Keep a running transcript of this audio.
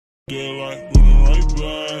Yeah, like running right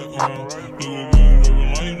back, nigga gon' living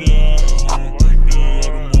like that, yeah, got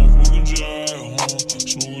a motherfucking jack,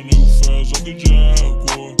 smoking nigga fast like a jaguar,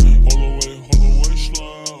 hold away,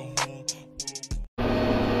 slow,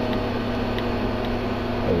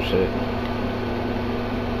 Oh shit.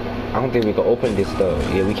 I don't think we can open this though.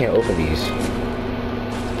 Yeah, we can't open these.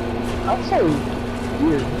 I'd say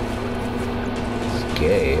weird. It's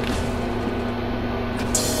gay.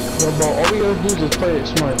 Yo, bro, all we gotta do is just play it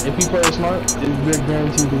smart. If you play it smart, it's very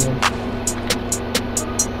guaranteed to win.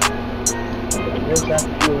 What's that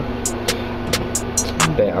for?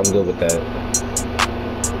 Bet I'm good with that.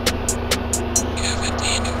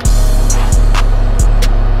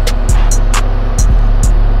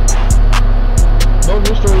 Don't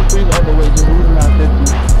destroy freeze all the way, just leave them at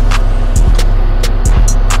 50.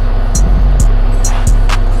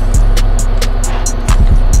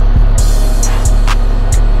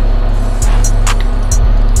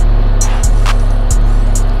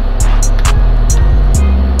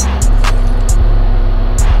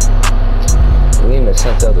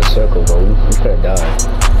 Sense of the circle, bro. We could have died.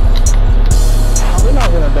 No, we're not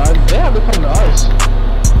gonna die. They have to come to us.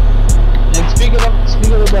 And speaking of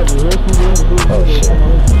the devil, here's oh shit.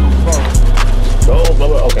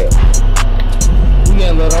 Bro, okay. You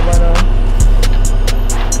getting lit up right now?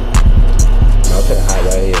 No, I'm gonna hide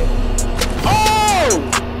right here. Oh!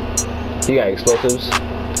 You got explosives?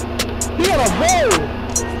 He got a bow!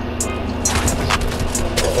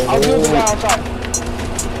 I'll do the guy outside.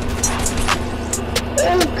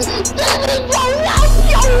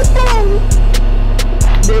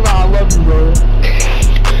 Dave, I love you, bro.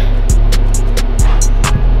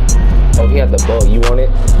 Oh, he had the bow. You want it?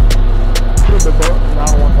 Put the bow? No, I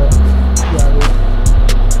don't want that. Yeah,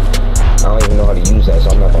 I don't even know how to use that, so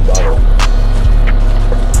I'm not gonna bother.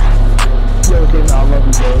 Yo, Dave, I love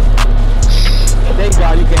you, bro. Thank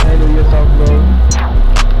God you can handle yourself, bro.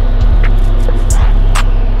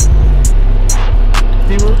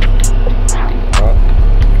 People?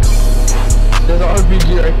 There's an RPG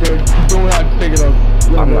right there. You don't have to pick it up.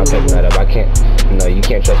 I'm not picking that up. I can't. No, you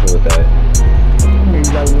can't trust me with that. You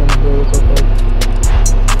gotta run the door. It's okay.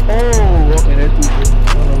 Oh, okay. There's people.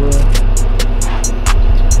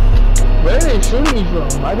 Where are they shooting me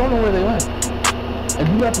from? I don't know where they went. And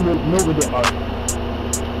you have to know where they are.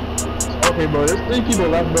 Okay, bro. There's 3 people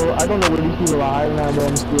left, bro. I don't know where these people are hiding now, bro.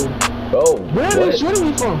 I'm scared. Bro, where are they shooting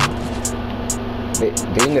me from? They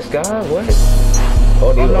in the sky? What?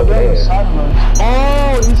 Oh, they're no, over they're there. on the side of us.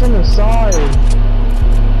 Oh, he's on the side.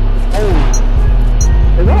 Oh.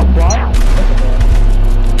 Is that a bot?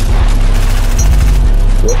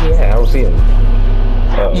 Where's he at? I don't see him.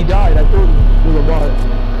 He died, I told you. He was a bot.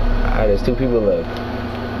 Alright, there's 2 people left.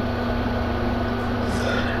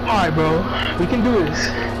 Alright, bro. We can do this.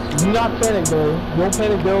 Do not panic, bro. Don't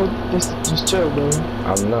panic, bro. Just chill, bro.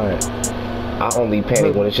 I'm not. I only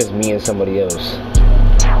panic when it's just me and somebody else.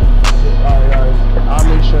 Alright. I'll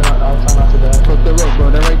make sure I'll try not to die. Look, bro.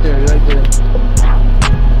 They're right there.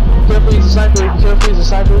 Careful, he's a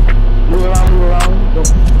sniper. Move around. Go.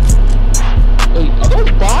 Wait, are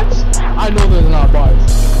those bots? I know they're not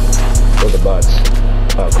bots. Those are bots.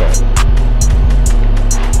 Oh, crap.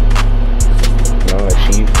 No,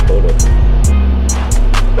 chief. Hold up.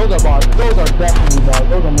 Those are bots. Those are definitely bots.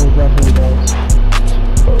 Those are most definitely bots.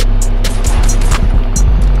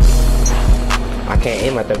 I can't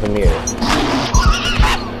aim at them from here.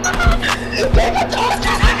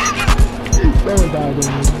 Don't die,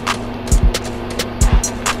 dude.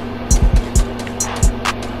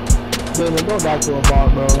 David, don't die to a bot,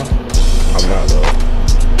 bro. I'm not, bro.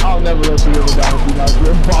 I'll never let you ever die if you die to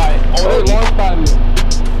a bot. Oh, they launched at me.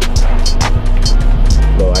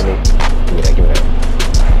 Bro, I need. Give me that.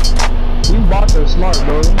 These bots are smart,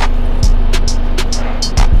 bro.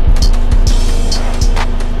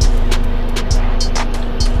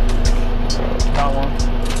 Got one.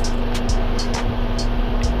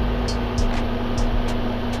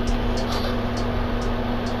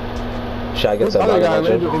 Should I get this the other guy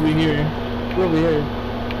launcher? landed over here. Over here.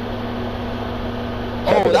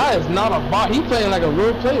 Oh, that is not a bot. He's playing like a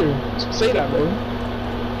real player. Say that, bro.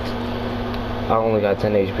 I only got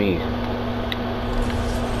 10 HP.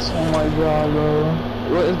 Oh my god, bro.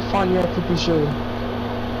 Well, it's fine, you have 50 shield.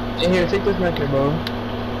 And here, take this method, bro.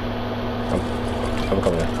 I'm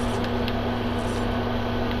coming.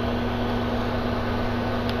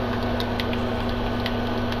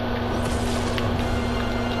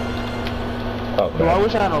 Oh, Bro, I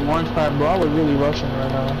wish I had a launch pad, bro. I was really rushing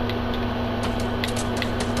right now.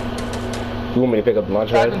 You want me to pick up the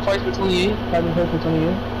launch pad? Captain fights for 28. Captain fights for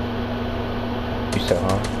 28. You said,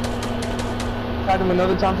 huh? Tried him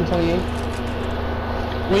another time for 28.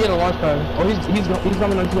 We in a launch pad. Oh, he's coming on. He's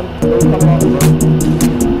coming on, bro. Oh, he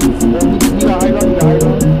got high ground. He got high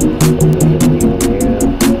ground.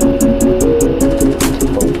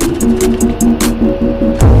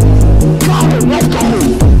 Let's go!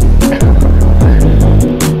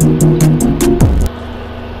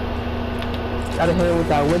 Gotta hit him with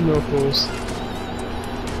that windmill force.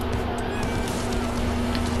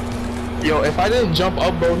 Yo, if I didn't jump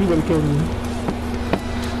up, bro, he would've killed me.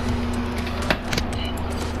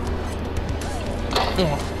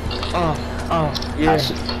 Yeah.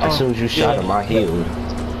 As soon as you shot him, I healed.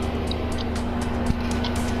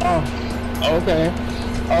 Okay.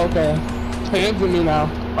 Hey, in for me now.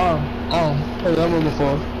 Hey, that one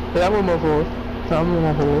before.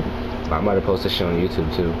 I might have posted shit on YouTube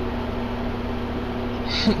too.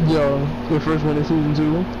 Yo, your first win in season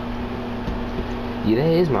 2. Yeah,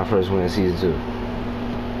 that is my first win in season 2.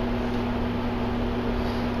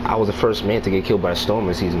 I was the first man to get killed by a storm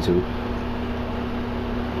in season 2.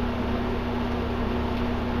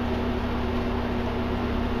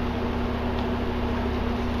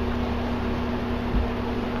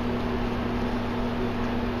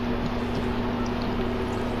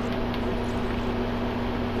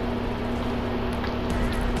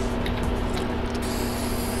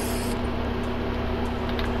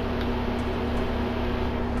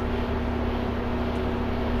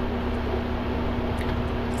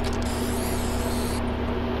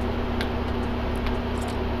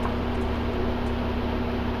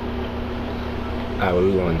 Alright, where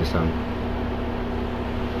we going this time?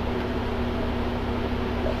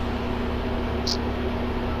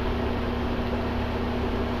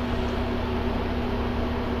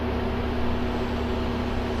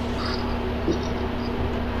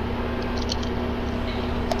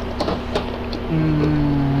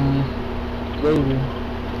 Baby.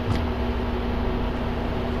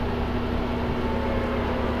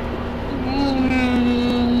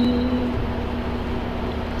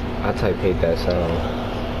 I type hate that sound.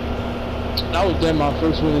 That was then my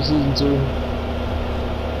first win in season 2.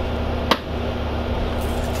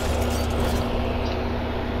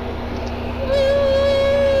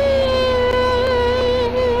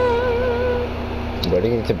 But they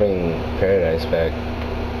need to bring Paradise back.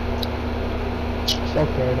 Fuck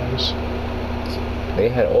Paradise. They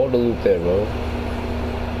had all the loot there, bro.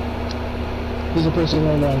 There's a person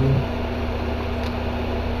right around me.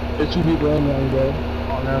 There's 2 people around me, bro.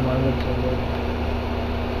 Oh, never mind. Look so good.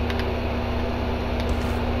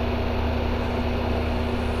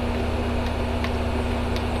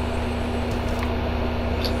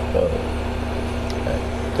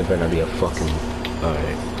 There better not be a fucking...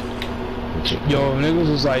 Alright. Yo, niggas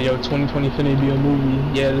was like, yo, 2020 finna be a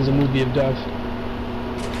movie. Yeah, there's a movie of death.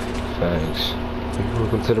 Thanks.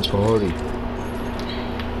 Welcome to the party.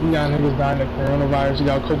 We got niggas dying of coronavirus. We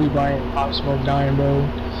got Kobe Bryant, Pop Smoke dying, bro.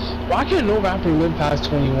 Why can't no rapper live past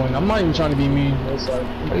 21? I'm not even trying to be mean, but it's like...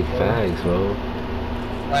 Like, facts, bro.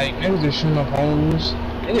 Like, niggas are shooting up homes.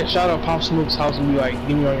 Niggas shout out Pop Smoke's house and be like,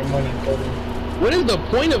 give me all your money, Kobe. What is the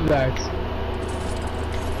point of that?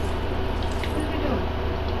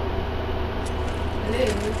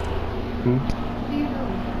 Hmm?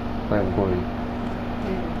 I'm recording.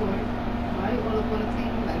 Why you all up on the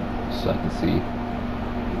TV like that? So I can see. You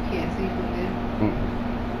can't see from there.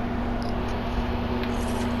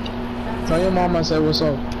 Tell your mom I said what's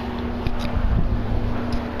up.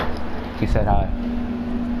 He said hi.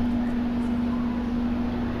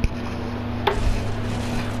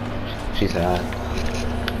 She said hi.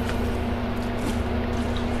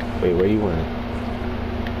 Wait, where you went?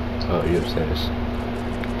 Oh, you upstairs.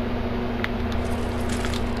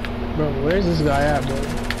 Bro, where's this guy at, bro?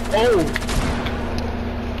 Oh!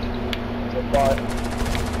 What?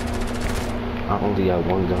 I only got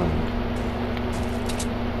one gun.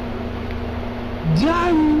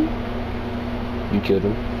 Damn! You killed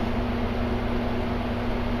him?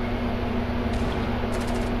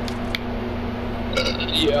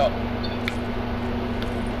 Yeah.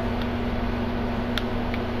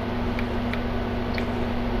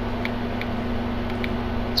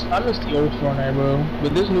 I miss the old Fortnite, bro.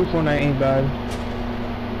 But this new Fortnite ain't bad.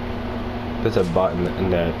 There's a bot in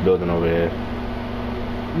that building over there.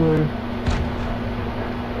 Where?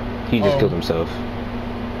 He just killed himself.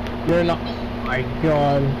 You're not. Oh my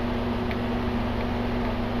god.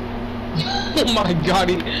 Oh my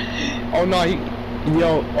god. Oh no.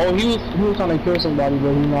 Yo. Oh, he was trying to kill somebody,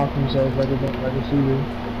 but he knocked himself like a stupid.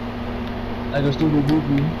 Like a stupid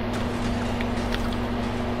goofy.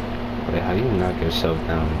 Wait, how do you knock yourself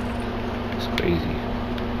down? It's crazy.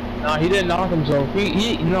 Nah, he didn't knock himself.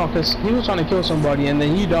 No, cause he was trying to kill somebody and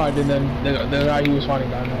then he died and then the guy he was fighting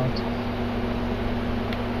got knocked.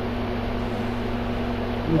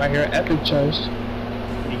 Right here, epic chest.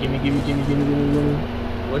 Gimme.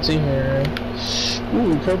 What's in here?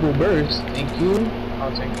 Ooh, purple burst. Thank you.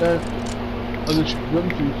 I'll take that. Other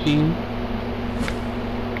team.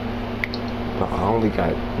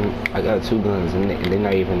 I got 2 guns and they're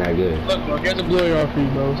not even that good. Look, bro, here's a blue AR for you,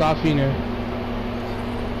 bro. Stop feeding.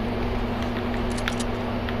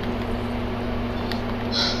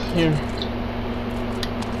 Here.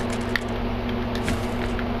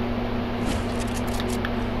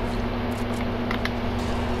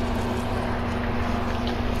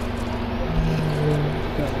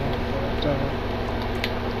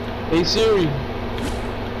 Hey Siri.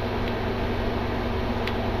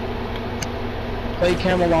 Play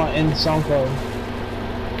Camelot in SoundCloud.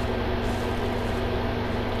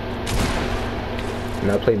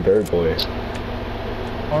 And I play Bird Boy.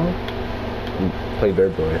 Huh? Play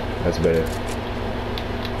Bird Boy. That's better.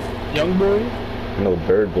 Young boy? No,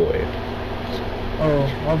 Bird Boy. Oh,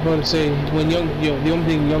 I was about to say when the only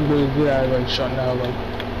thing young boy is good at is like shutting the hell up.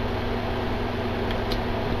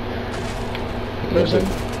 Person?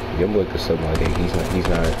 Young boy could something like that. He's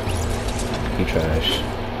not. He trash.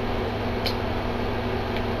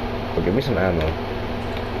 Well, give me some ammo.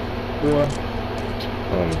 What?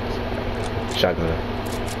 Shotgun.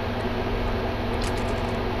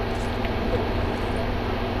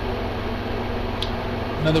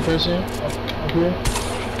 Another person? Up here?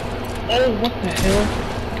 Oh, what the hell?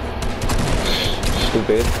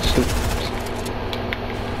 Stupid.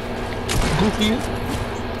 Goofy?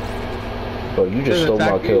 Bro, you just stole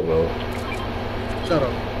my kill, bro. Shut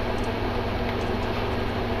up.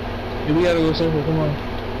 Yeah, we gotta go circle, come on.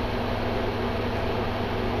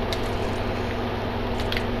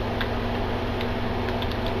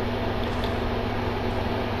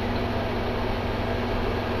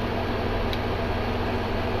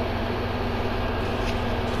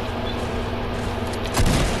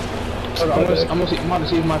 I'm about to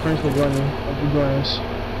see if my friends can join me. If you join us.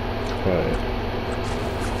 Alright.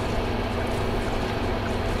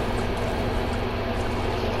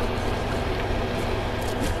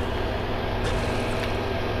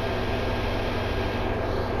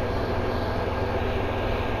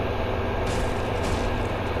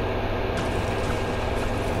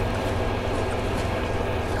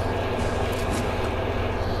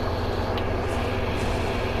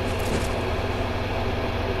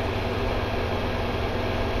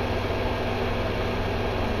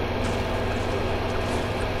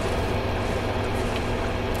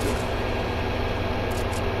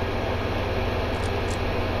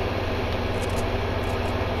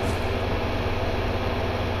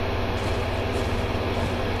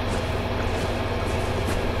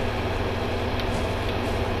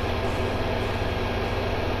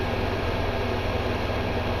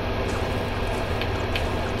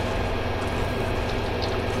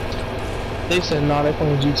 They said nah, they're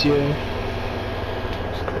playing GTA.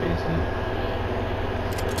 It's crazy.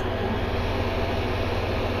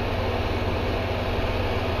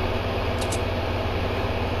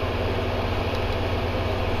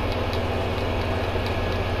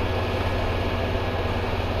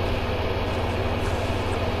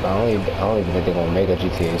 I don't even think they're gonna make a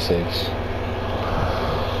GTA 6.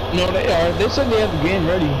 No, they are. They said they have the game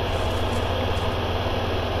ready.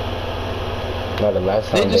 No, the last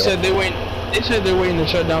time they said they wait. They said they're waiting to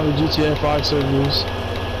shut down the GTA 5 servers.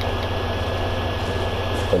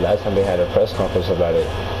 The last time they had a press conference about it,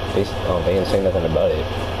 they didn't say nothing about it.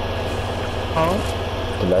 Huh?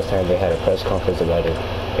 The last time they had a press conference about it,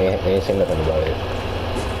 they didn't say nothing about it.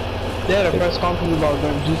 They had a press conference about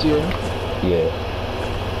GTA? Yeah.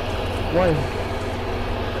 When?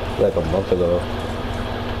 Like a month ago.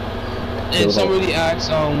 And somebody asked,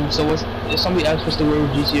 somebody asked what's the word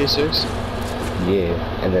with GTA 6? Yeah,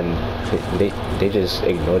 and then they just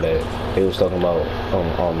ignored that. They was talking about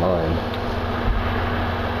online.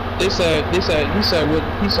 He said when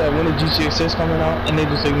the GTA 6 coming out, and they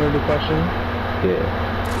just ignored the question. Yeah.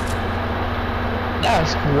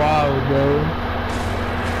 That's wild, bro.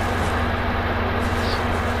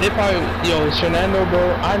 They probably, Fernando,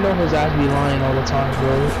 bro. I know his ass be lying all the time,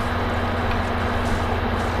 bro.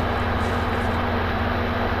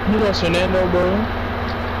 You know Fernando, bro.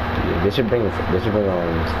 Yeah, they should bring what's his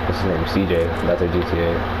name, CJ, back to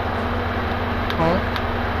GTA. Huh?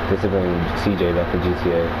 They should bring CJ back to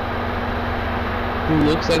GTA. Who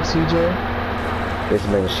looks like CJ? They should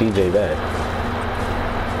bring CJ back.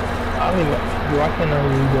 I don't even, bro, I can't know who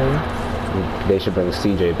you, bro. They should bring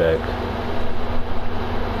CJ back.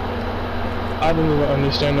 I don't even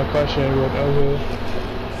understand the question, but okay.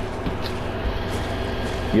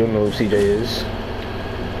 You don't know who CJ is?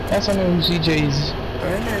 Yes, I know who CJ is.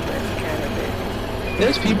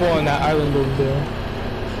 There's people on that island over there.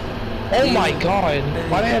 Oh my god!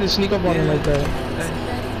 Why they had to sneak up on him like that?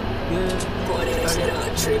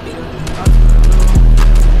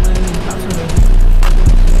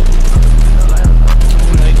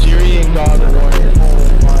 Nigerian God warrior.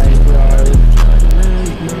 Oh my god.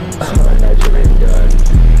 Nigerian God.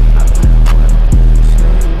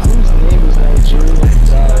 Whose name is Nigerian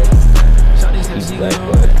God? He's black,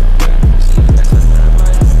 but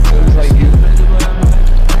Seems like you. I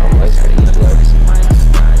don't like how he's black.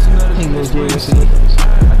 He was doing this.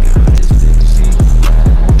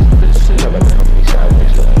 You know about the company side when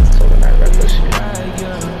so when I rap that shit.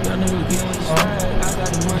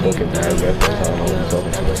 Looking mad rappers, I don't know what I'm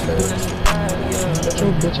talking to myself. Shut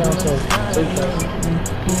your bitch ass up. Take that.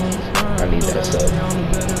 I need that sub.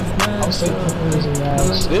 I'll say companies and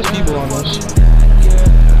ass. There's people on this.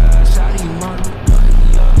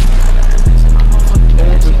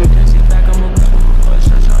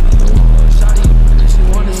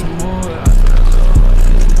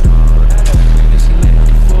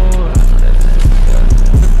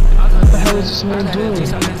 What the hell is this man doing?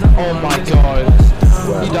 Oh my god.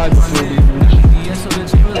 Wow. He died before we reached.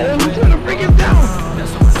 Oh, he's trying to bring him down!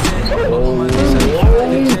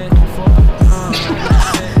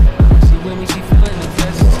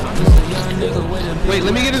 Wait,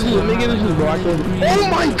 let me get his loot, bro. I can... Oh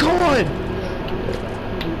my god!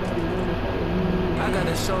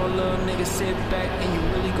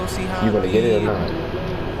 You gonna get it or not?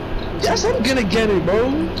 Yes, I'm gonna get it, bro.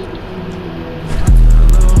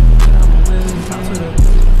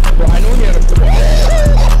 Bro, I know he had a...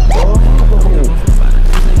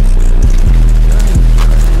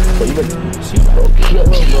 Bro, you better... Bro, kill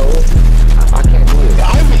him, bro. I can't do it.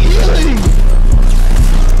 I'm healing!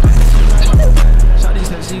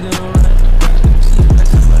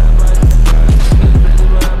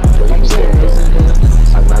 I'm saying, bro.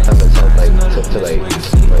 I'm not trying to tell, like, to like,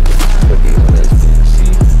 put these on this.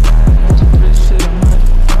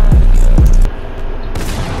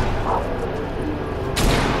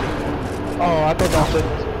 Oh, I thought that was...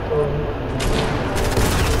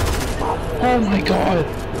 Oh my god!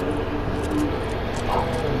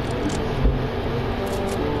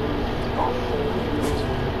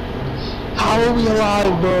 How are we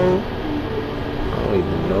alive, bro? I don't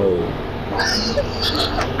even know.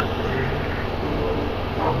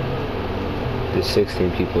 There's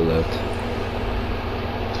 16 people left.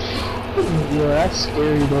 Yeah, that's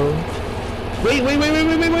scary, bro. Wait,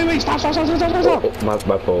 stop. Oh, my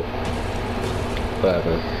fault. What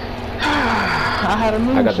happened? I had a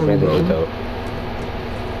move I got the for you, bandage bro. though.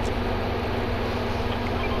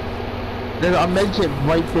 There's a med kit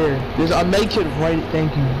right there. There's a med kit right,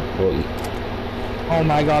 thank you. Well, Oh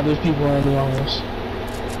my god, there's people landing on us.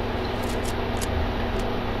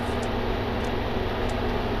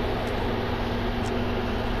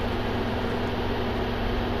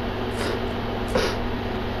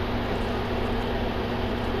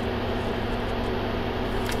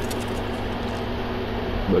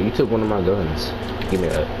 bro, you took one of my guns. Give me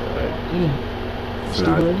that. Alright.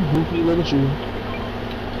 Stupid, goofy, look at you.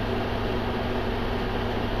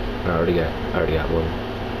 I already got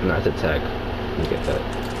one. Not to tag. Let me get that.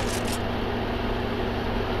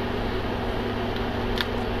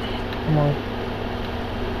 Come on.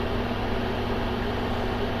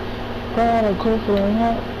 Proud of cool and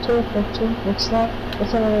hot, two, it's not.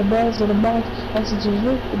 That's all the bags in the box. That's just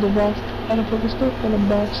look at the box. And a fucking stuff in the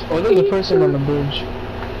box. Oh, there's a person on the bridge.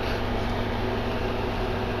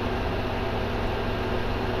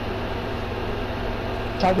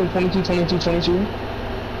 Type in 22.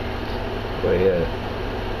 Right here.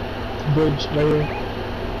 Bridge, right here.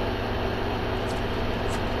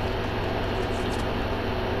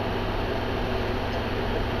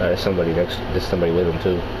 There's somebody next. There's somebody with him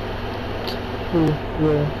too. Who?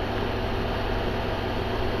 Where?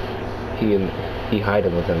 He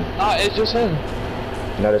hiding with him. Ah, it's just him.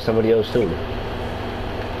 Now there's somebody else too.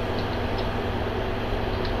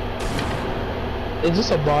 Is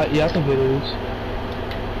this a bot? Yeah, I think it is.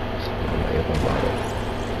 I'm not even gonna bother.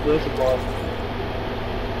 Yeah, it's a bot.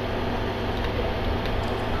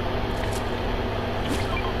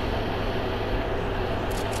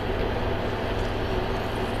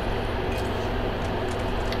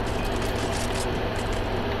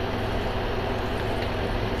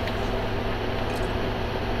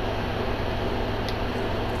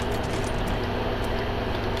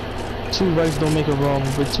 Two rights don't make it wrong,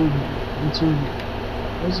 but two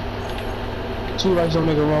rights don't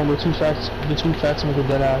make it wrong, but the two facts make a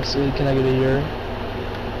dead ass. Can I get a year?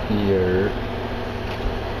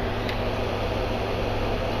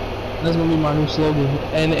 That's gonna be my new slogan.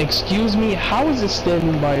 And excuse me, how is it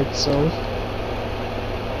standing by itself?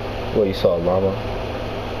 What, you saw a llama?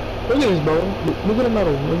 Look at this, bro. Look at the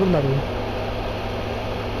metal. Look at the metal.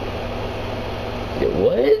 Yeah,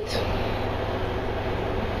 what?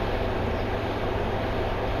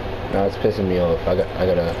 Nah, it's pissing me off. I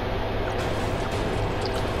gotta.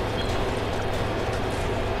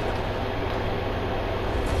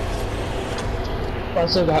 I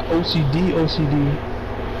still got OCD.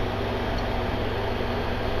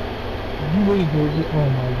 You really good. Oh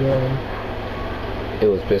my god. It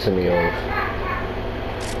was pissing me off.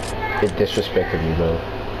 It disrespected me, bro.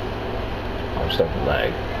 I'm starting to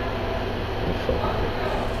lag.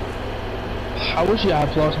 I wish you had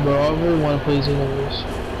plus, bro. I really want to play Xeno.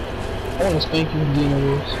 I want to spank you with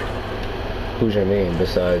Xeno. Who's your main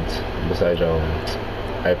besides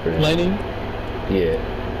Hyperz? Lightning? Yeah.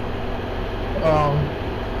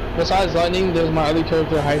 Besides Lightning, there's my other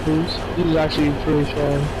character, Hyperz. He's actually pretty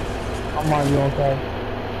strong. I'm not even on that.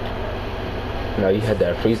 Now you had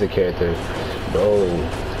that Frieza character, bro.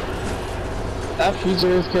 That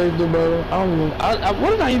Frieza character, bro. I don't even. What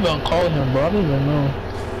did I even call him, bro? I don't even know.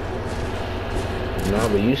 Nah,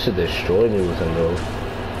 but you should destroy me with him, bro.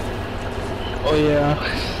 Oh yeah.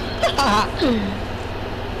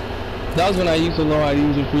 That was when I used to know how to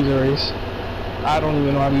use a Frieza race. I don't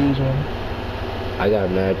even know how to use one. I got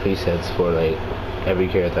mad presets for like every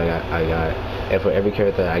character I got. And for every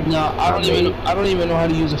character I don't even know how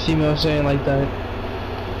to use a female saying like that.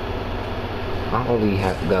 I only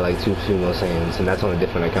got like 2 female Saiyans, and that's on a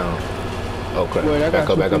different account. Oh crap. Wait, back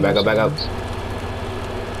up.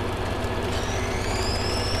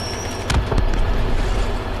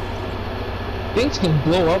 Things can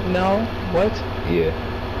blow up now? What? Yeah.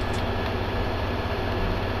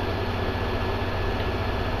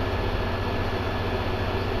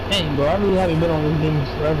 Dang, bro, I really haven't been on this game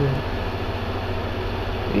forever.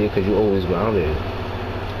 Yeah, cause you always grounded.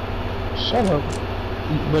 Shut up.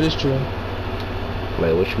 But it's true.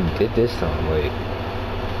 Like, what you did this time, like...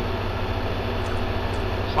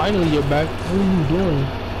 Finally, you're back. What are you doing?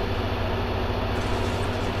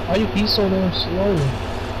 Why you eat so damn slow?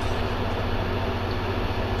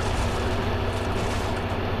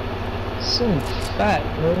 So fat,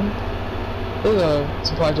 bro. There's a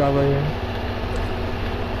supply drop right here.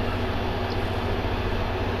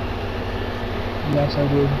 Yes, I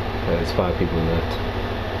did. There's 5 people left.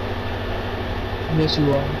 Yes,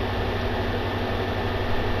 you are.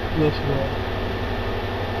 Yes, you are.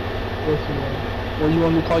 Yes, you are. What do you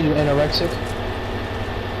want me to call you, anorexic?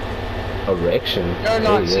 Erection? You're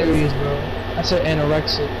not serious, bro. I said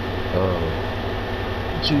anorexic. Oh.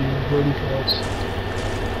 You dirty cats.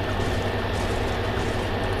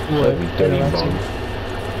 What? Dirty bum.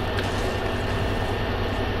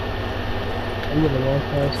 I'm gonna long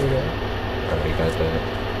time say that. Alright, got that.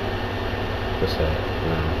 What's that?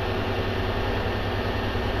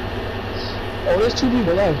 Oh, there's 2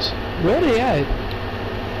 people left. Where are they at?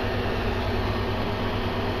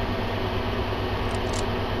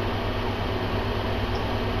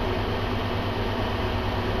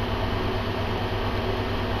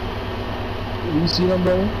 You see them,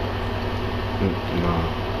 bro? Nah.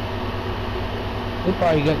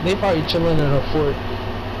 They probably chilling in a fort.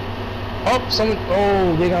 Oh,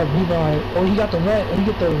 oh, they got revive. Oh, he got the rat. He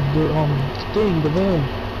got the thing, the van.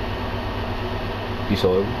 You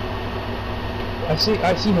saw him? I see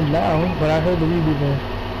him now, but I heard the reboot van.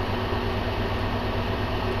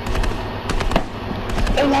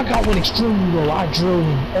 Oh, I got one extremely low. I drilled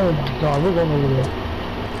him. Oh my god, we're going over there.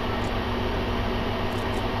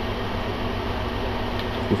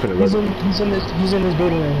 You finna He's run? in this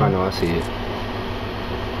building right here. I know, I see it.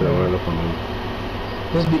 But I'm running up on him.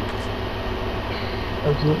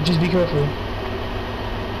 Just be careful.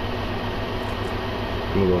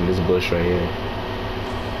 I'm gonna go in this bush right here.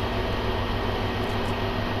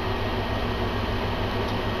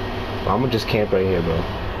 I'm gonna just camp right here, bro.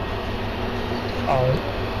 Alright.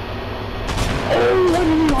 Oh, what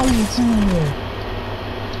did you already see here?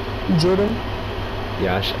 You Jordan?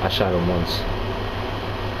 Yeah, I shot him once.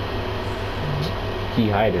 He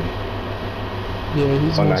hiding. Yeah,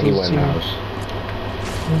 he's oh, no, he went in the house.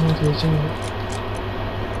 He's going to the team.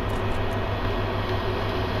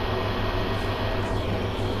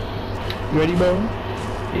 You ready, bro?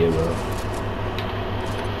 Yeah, bro.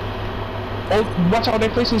 Oh, watch out,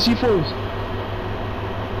 they're facing C4s.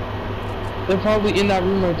 They're probably in that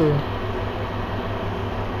room right there.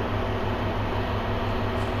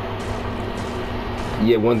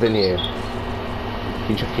 Yeah, one's in here.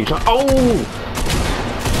 He trying. Oh!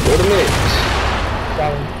 Wait a minute.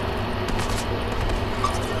 Got him.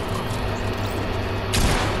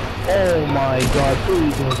 Oh my god,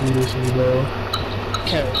 please don't do this to me, bro.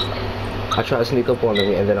 Can't. I tried to sneak up on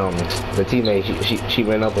him, and then the teammate she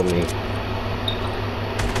ran up on me.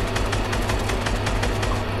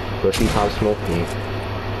 But she pop smoked me.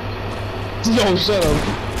 Yo, shut up.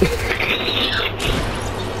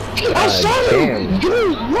 I shot him!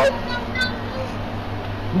 Dude, what?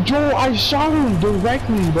 Joe, I shot him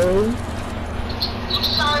directly, bro. I'm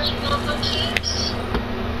sorry, Nova Kings.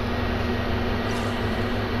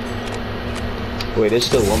 Wait, there's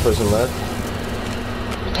still one person left?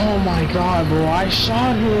 Oh my god, bro, I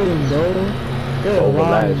shot him, bro. Oh,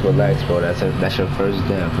 relax, bro. That's your first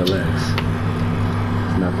death. Relax.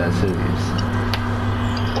 It's not that serious.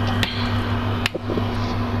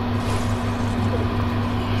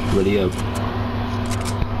 Ready up.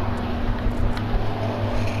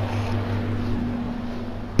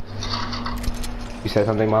 You said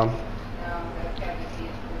something, Mom?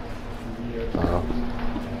 Oh.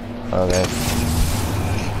 Okay.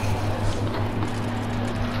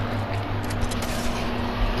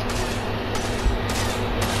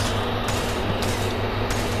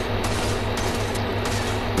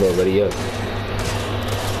 Bro, ready up.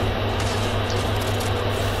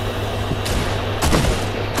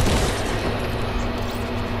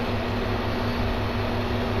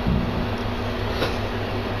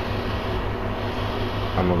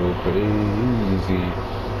 I'm gonna go crazy.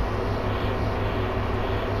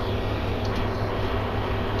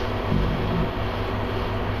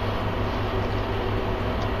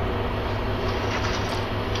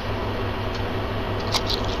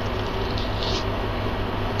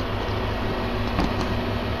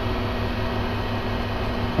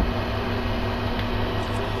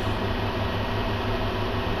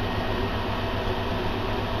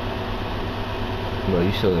 Bro,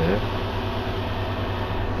 you still there?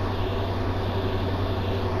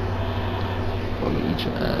 I'm gonna eat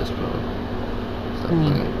your ass, bro. Stop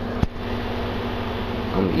playing.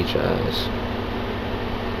 I'm gonna eat your ass.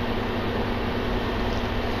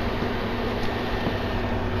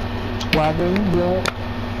 What happened, bro?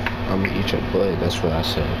 I'm gonna eat your butt. That's what I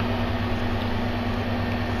said.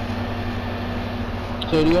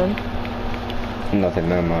 Say it again? Nothing,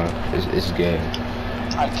 never mind. It's gay.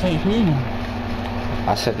 I can't hear you.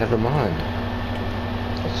 I said never mind.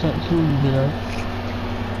 I can't hear you, bro.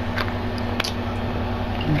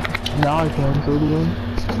 Now I can. Say it again.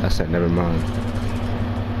 I said never mind.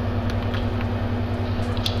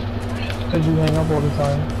 Cause you hang up all the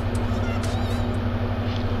time.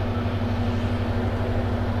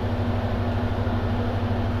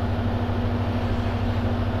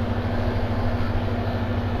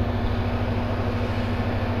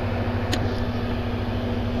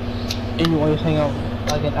 And you always hang out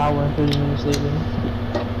like an hour and 30 minutes later.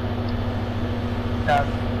 Yeah.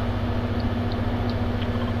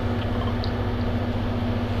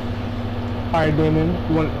 Alright, Damon,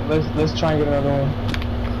 let's try and get another one.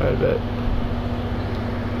 I bet.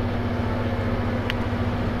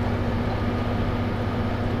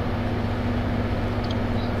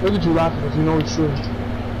 Look at you laughing because you know it's true.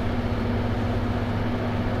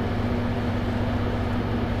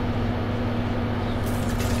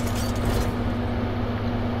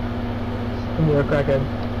 You're a crackhead.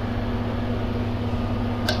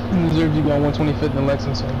 You deserve to be on 125th in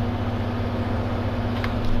Lexington.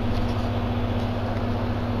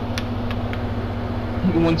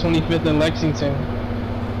 .125th in Lexington.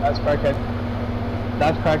 That's crackhead.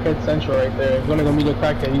 That's crackhead central right there. If you're gonna go meet a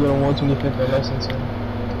crackhead, you go to 125th in Lexington.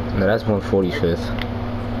 No, that's 145th.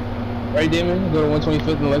 Right, Damon? You go to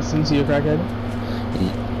 125th in Lexington, see a crackhead?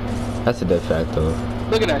 That's a dead fact, though.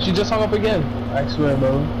 Look at that, she just hung up again. I swear,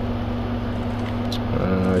 bro.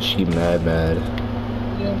 She mad.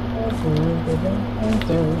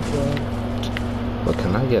 But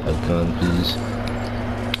can I get a gun, please?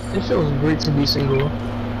 It feels great to be single.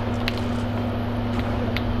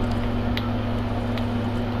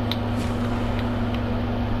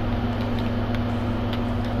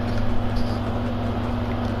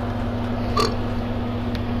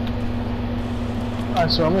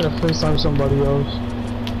 Alright, so I'm gonna FaceTime somebody else.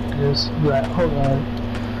 Just, right, hold on.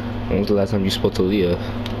 When was the last time you spoke to Leah?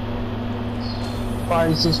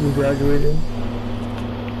 Probably since we graduated.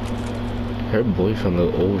 Her boyfriend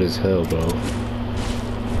look old as hell, bro. I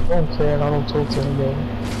don't care, I don't talk to him, bro.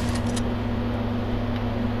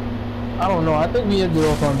 I don't know, I think we had to get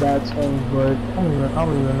off on bad terms, but I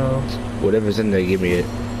don't even know. Whatever's in there, give me it.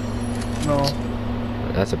 No.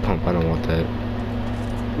 That's a pump, I don't want that.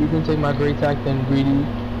 You can take my great tact and greedy.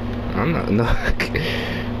 I'm not, no.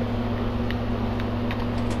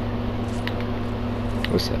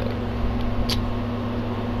 What's that?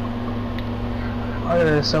 I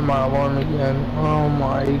gotta set my alarm again. Oh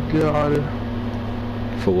my god.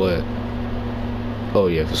 For what? Oh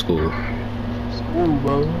yeah, for school. School,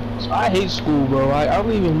 bro. I hate school, bro.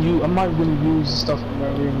 I'm not gonna use the stuff I'm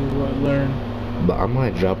not really learn. But I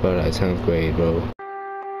might drop out at 10th grade, bro.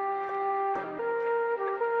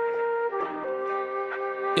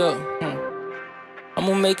 Yo,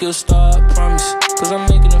 I'ma make you a star, I promise. Cause I'm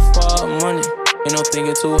making it for money. Ain't no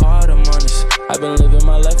thinking too hard, I'm honest. I've been living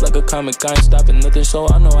my life like a comic. I ain't stopping nothing, so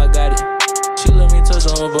I know I got it. She let me touch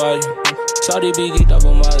on her body. Shawty be geeked up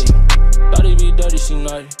on Molly. Thought he be dirty, she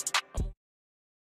naughty.